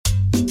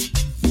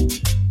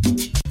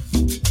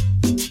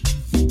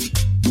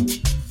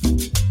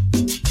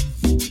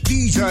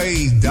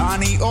DJ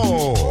Dany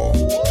O.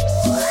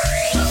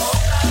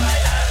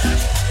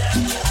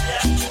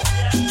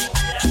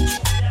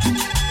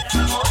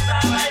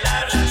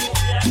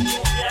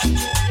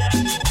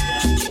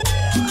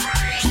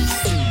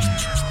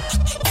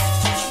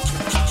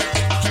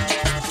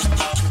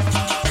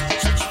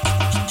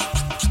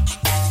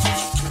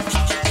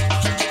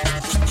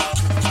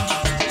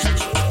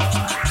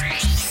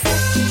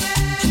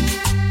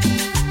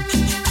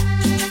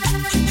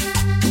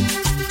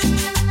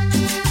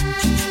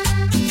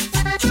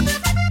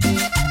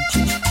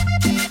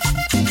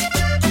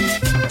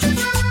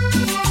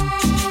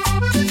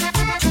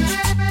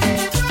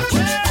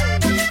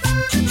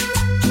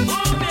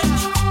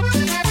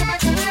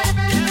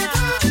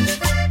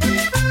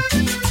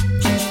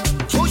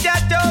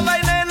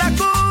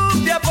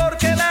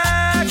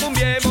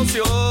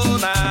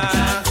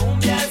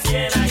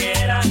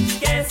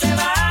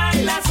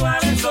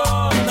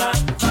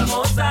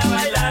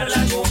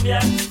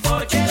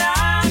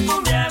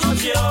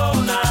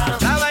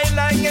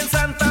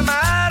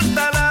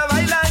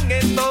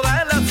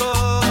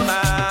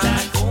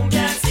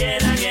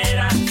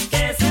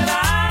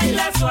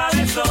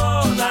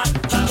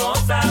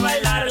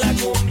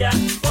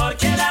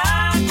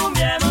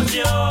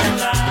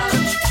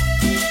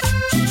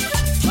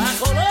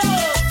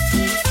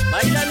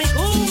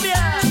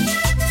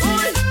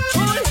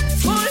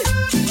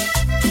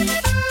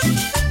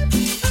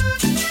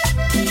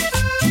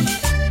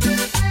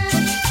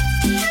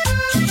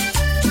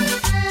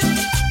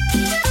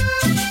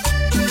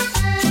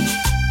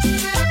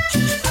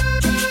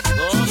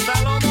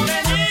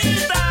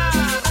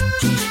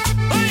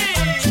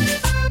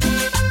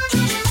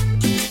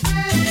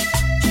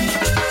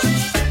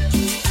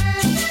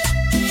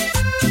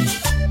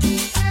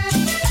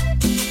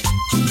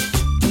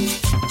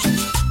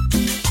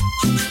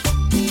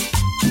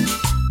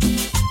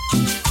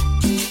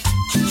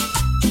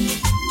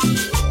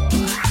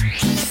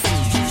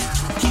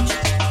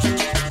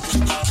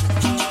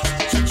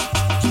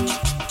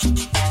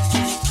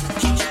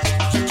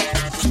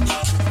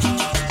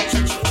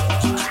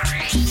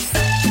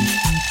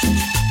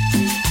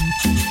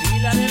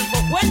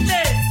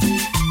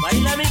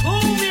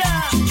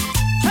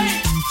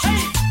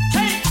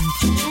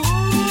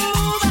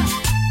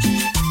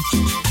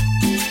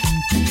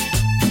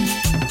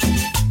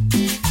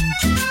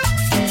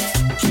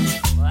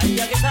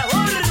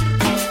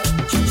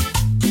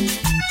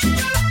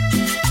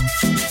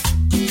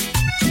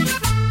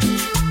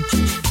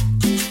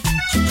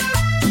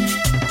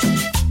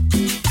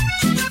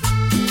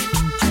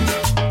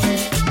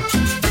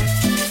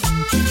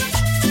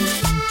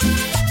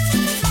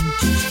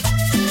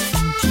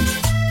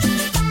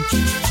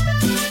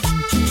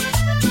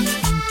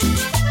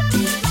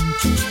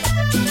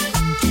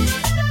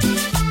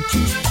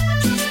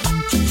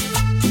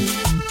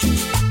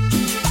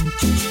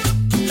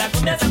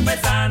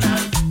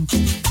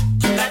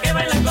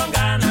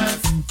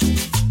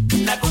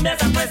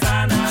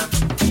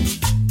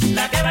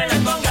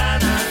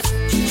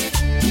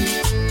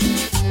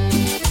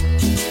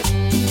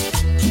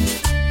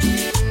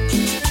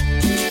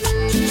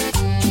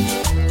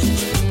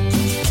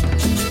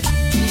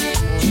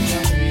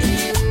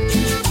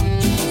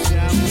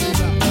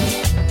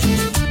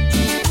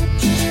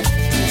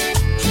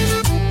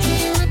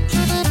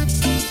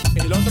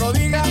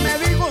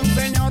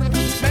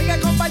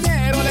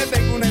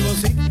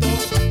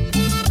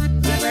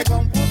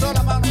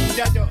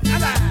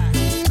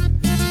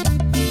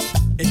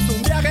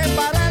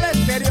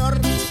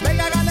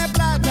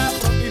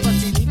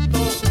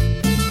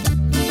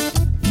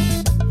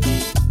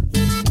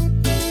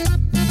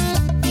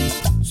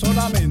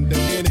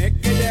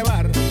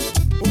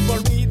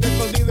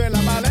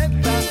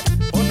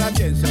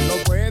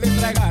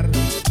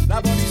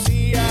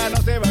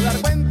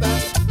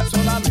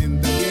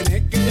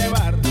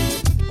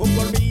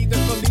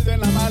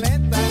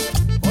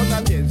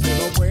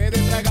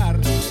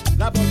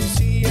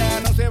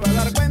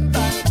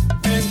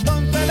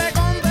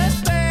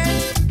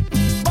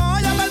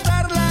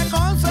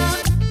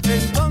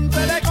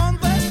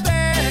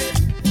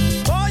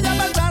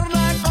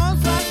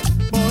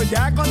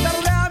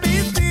 Contarle a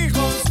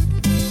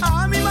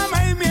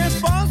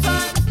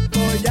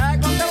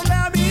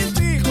mis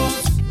hijos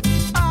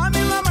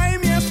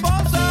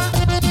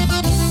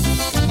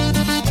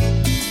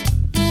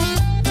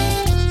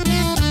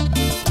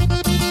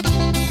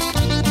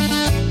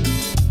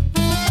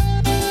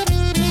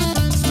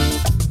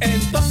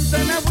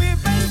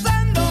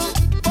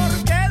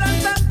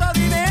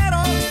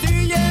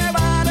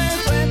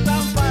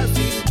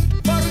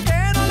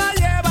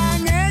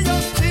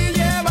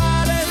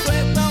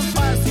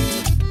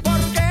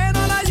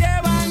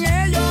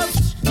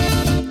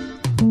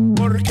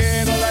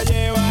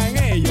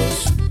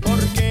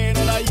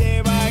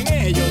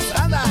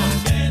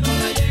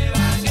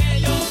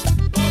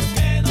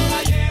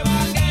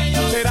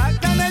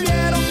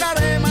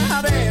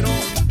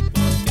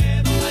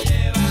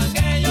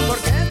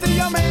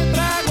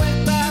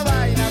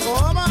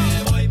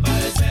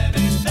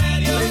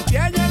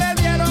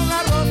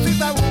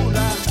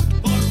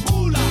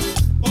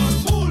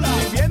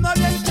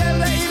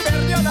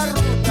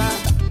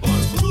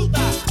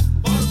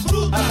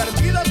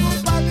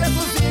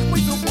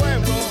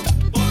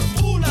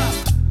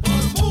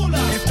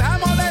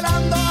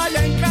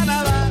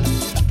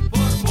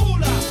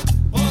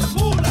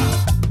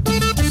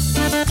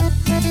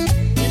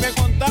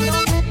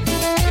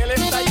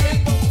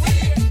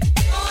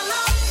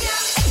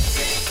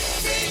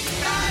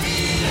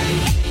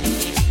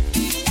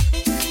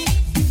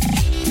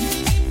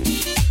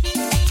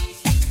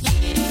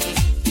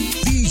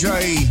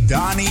DJ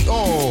Dany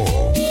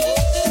O.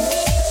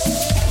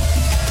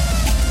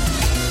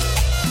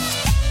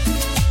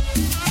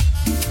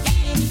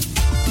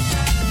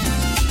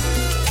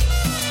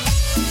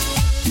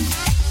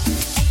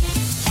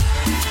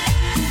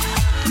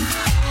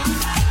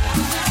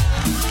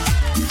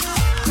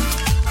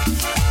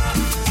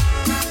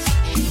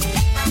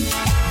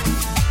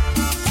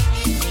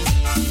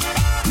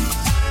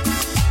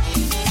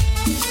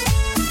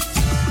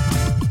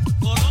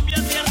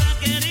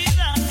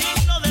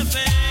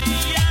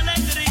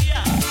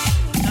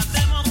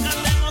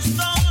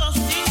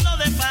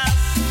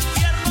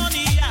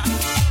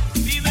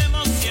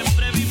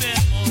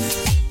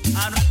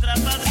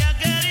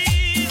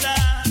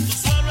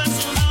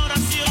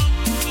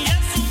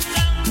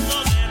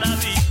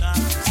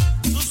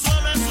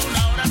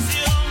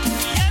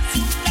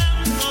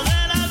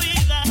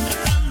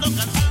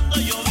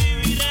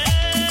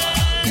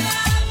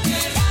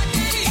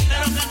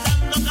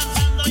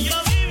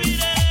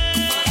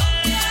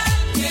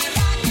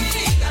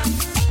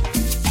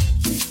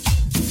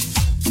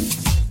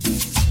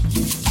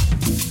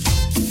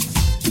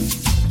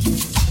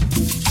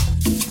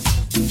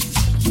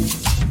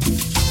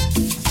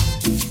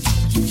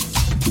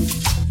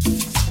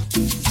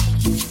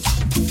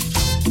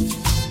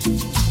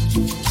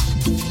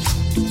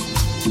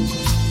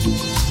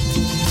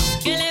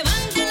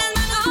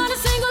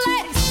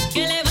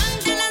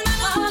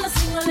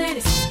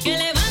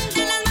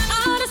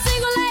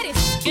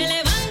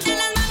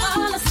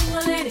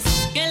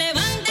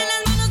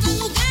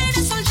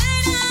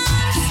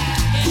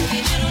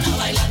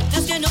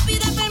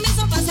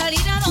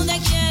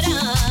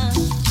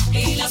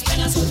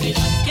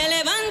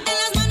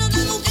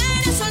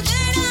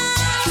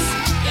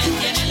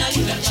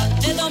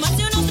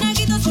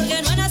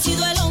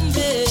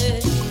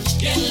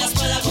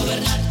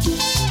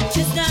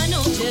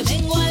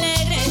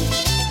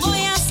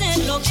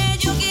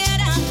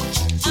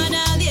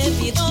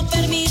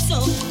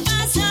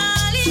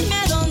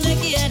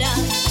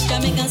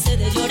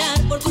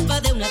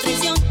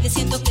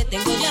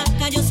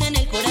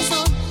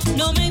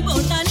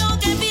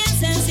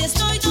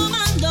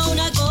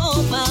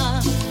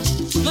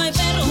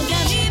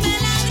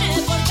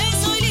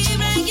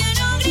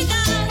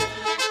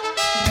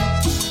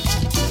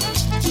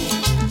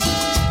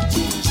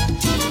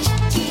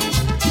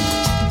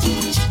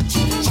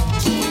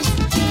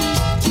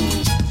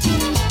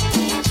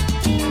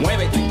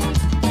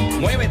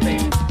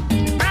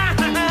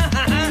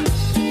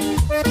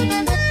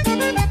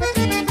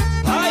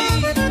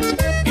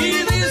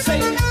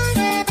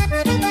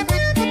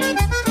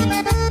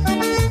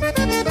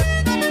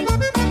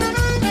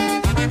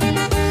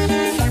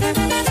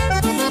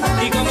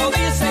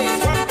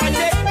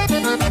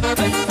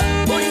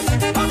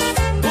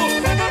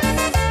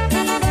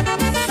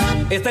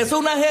 Esta es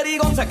una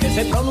jerigonza que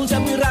se pronuncia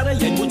muy rara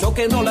y hay muchos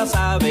que no la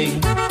saben.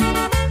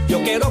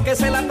 Yo quiero que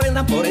se la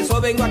aprendan, por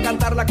eso vengo a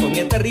cantarla con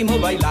este ritmo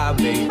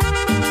bailable.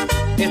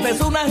 Esta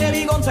es una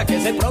jerigonza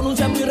que se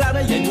pronuncia muy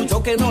rara y hay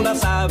muchos que no la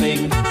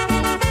saben.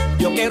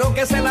 Yo quiero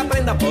que se la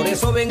aprendan, por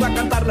eso vengo a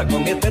cantarla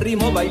con este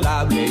ritmo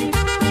bailable.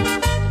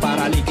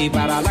 Para liki,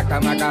 para la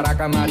cama,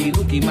 caraca,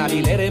 mariluki,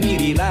 marilere,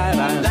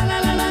 mirilara. La la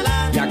la la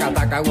la.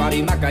 Yacataca,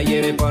 guarimaca,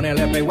 yere,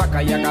 ponele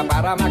pehuaca, yaca,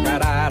 para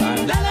macarara.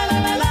 La la la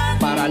la la.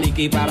 Para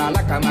liki, para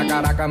la cama,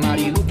 caraca,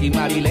 mariluki,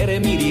 marilere,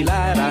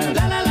 mirilara.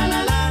 La la la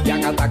la la.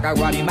 Yacataca,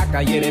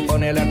 guarimaca, yere,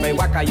 ponele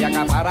pehuaca,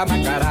 yaca, para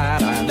macarara.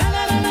 La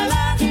la la la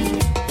la.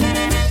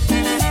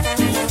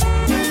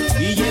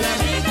 Y llena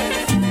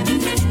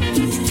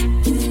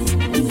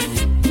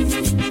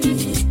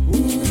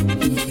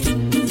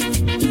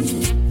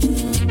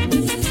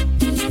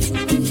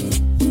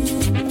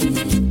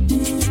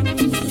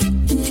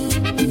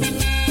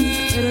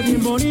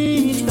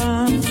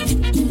bonita,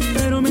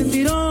 pero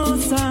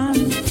mentirosa,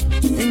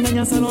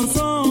 engañas a los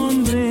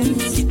hombres,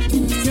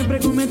 siempre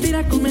con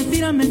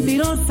mentiras,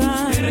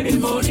 mentirosas. Eres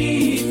bien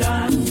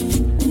bonita,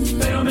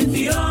 pero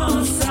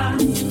mentirosa,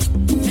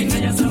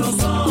 engañas a los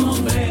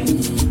hombres,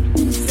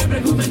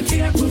 siempre con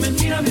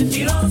mentiras,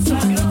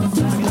 mentirosas.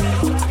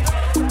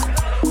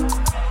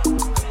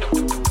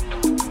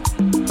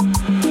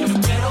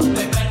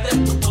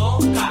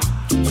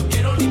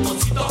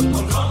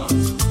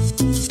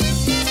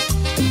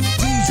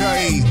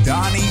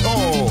 Dany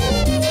O.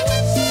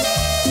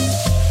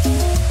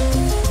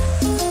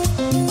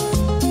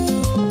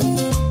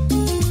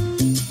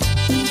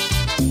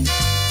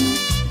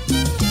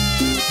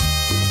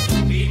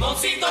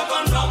 Limoncito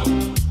con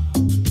ron,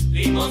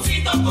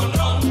 limoncito con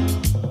ron.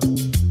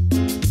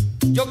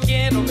 Yo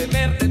quiero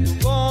beber de tu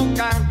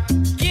boca,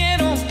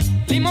 quiero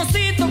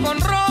limoncito con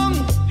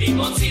ron,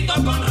 limoncito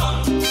con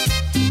ron,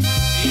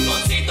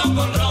 limoncito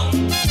con ron.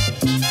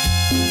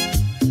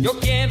 Yo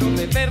quiero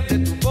beber de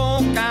tu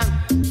boca,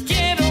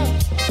 quiero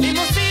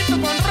limoncito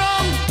con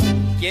ron.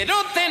 Quiero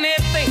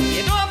tenerte,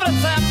 quiero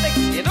abrazarte,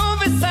 quiero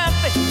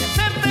besarte y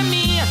hacerte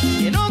mía.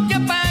 Quiero que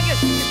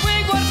apagues el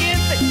fuego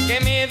ardiente que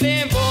me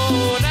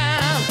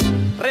devora.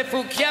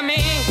 Refúgiame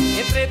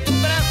entre tus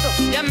brazos,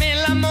 llame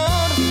el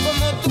amor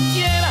como tú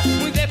quieras,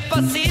 muy de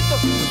despacito,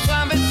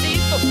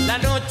 suavecito, la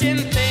noche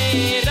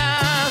entera.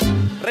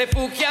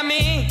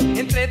 Refúgiame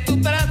entre tus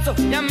brazos,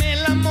 llame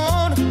el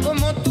amor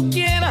como tú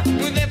quieras.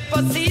 Muy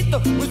despacito,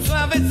 muy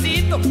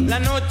suavecito, la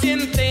noche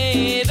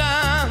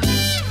entera.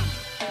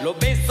 Los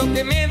besos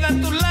que me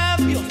dan tus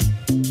labios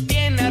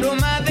tienen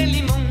aroma de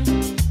limón.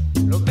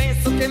 Los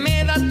besos que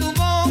me da tu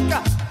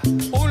boca,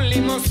 un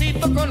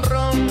limoncito con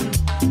ron.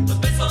 Los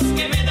besos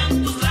que me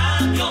dan tus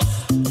labios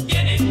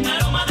tienen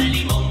aroma de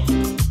limón.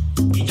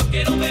 Y yo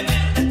quiero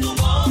beber de tu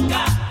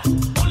boca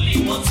un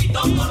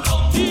limoncito con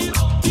ron.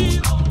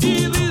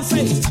 Y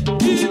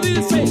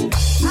dice,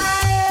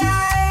 Ay,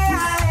 ay,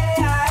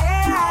 ay, ay,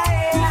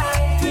 ay,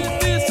 ay.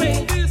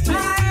 dice,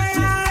 Ay,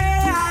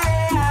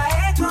 ay,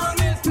 ay, con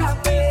nuestra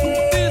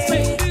vez. Sé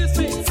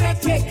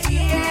que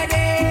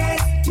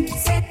quieres,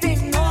 se te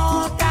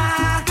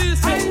nota.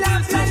 Al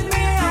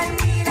hablarme, al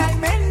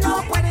mirarme,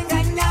 no puede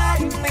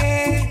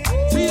engañarme.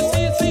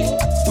 sí.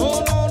 No.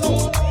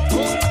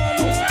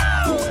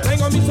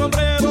 Tengo mi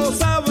sombrero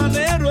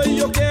sabanero y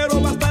yo quiero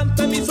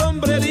bastante mi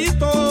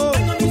sombrerito.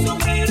 Tengo mi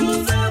sombrero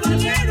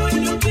sabanero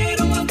y yo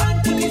quiero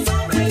bastante mi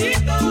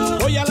sombrerito.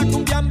 Voy a la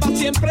cumbiamba,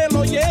 siempre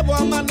lo llevo,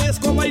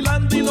 amanezco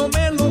bailando y no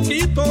me lo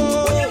quito.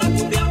 Voy a la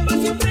cumbiamba,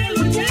 siempre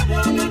lo llevo,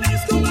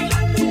 amanezco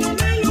bailando y no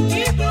me lo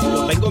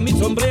quito. Tengo mi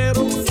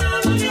sombrero,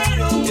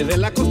 Sabanero, es de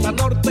la costa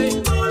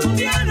norte,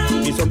 colombiana,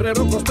 mi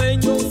sombrero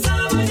costeño.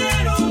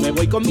 sabanero, Me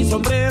voy con mi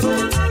sombrero,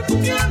 a la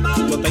cumbiamba,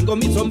 yo tengo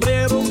mi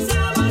sombrero,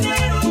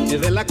 sabanero,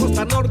 es de la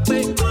costa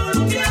norte,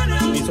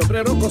 colombiana, mi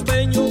sombrero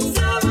costeño.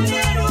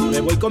 sabanero,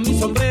 Me voy con mi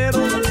sombrero.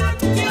 a la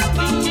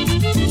cumbiamba.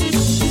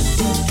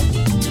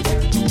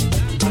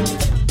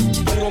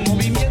 Puro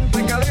movimiento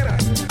de cadera.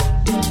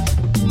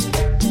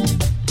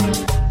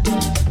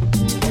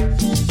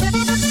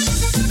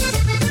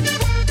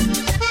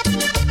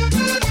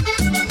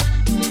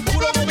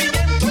 Puro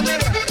movimiento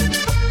negra.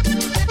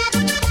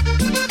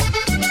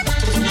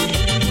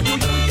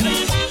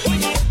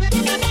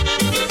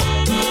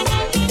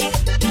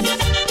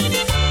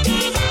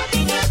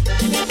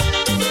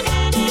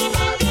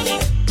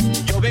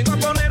 Yo vengo a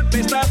ponerte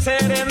esta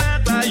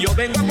serenata, yo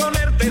vengo a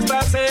ponerte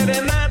esta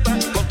serenata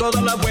con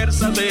todas las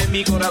fuerzas de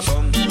mi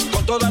corazón,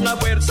 con todas las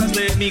fuerzas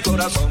de mi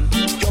corazón.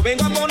 Yo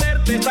vengo a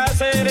ponerte esta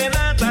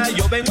serenata,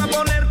 yo vengo a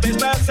ponerte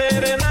esta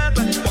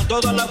serenata con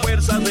todas las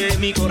fuerzas de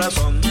mi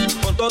corazón,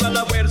 con todas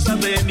las fuerzas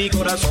de mi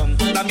corazón.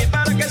 También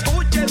para que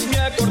escuches mi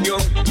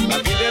acordeón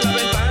al pie de la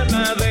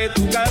ventana de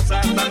tu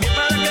casa, también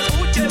para que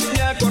escuches mi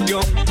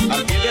acordeón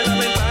al pie de la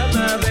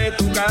ventana de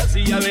tu casa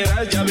y ya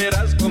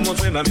verás cómo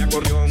suena mi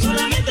acordeón.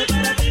 Solamente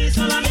para ti,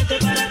 solamente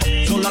para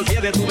ti. Solo al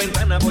pie de tu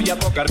ventana voy a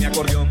tocar mi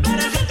acordeón. Para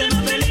hacerte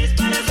más feliz,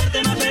 para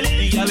hacerte más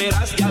feliz. Y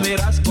ya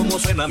verás cómo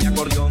suena mi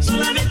acordeón.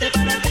 Solamente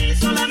para ti,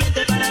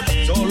 solamente para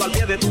ti. Solo al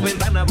pie de tu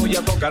ventana voy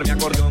a tocar mi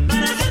acordeón.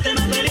 Para hacerte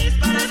más feliz,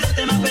 para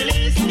hacerte más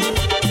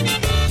feliz.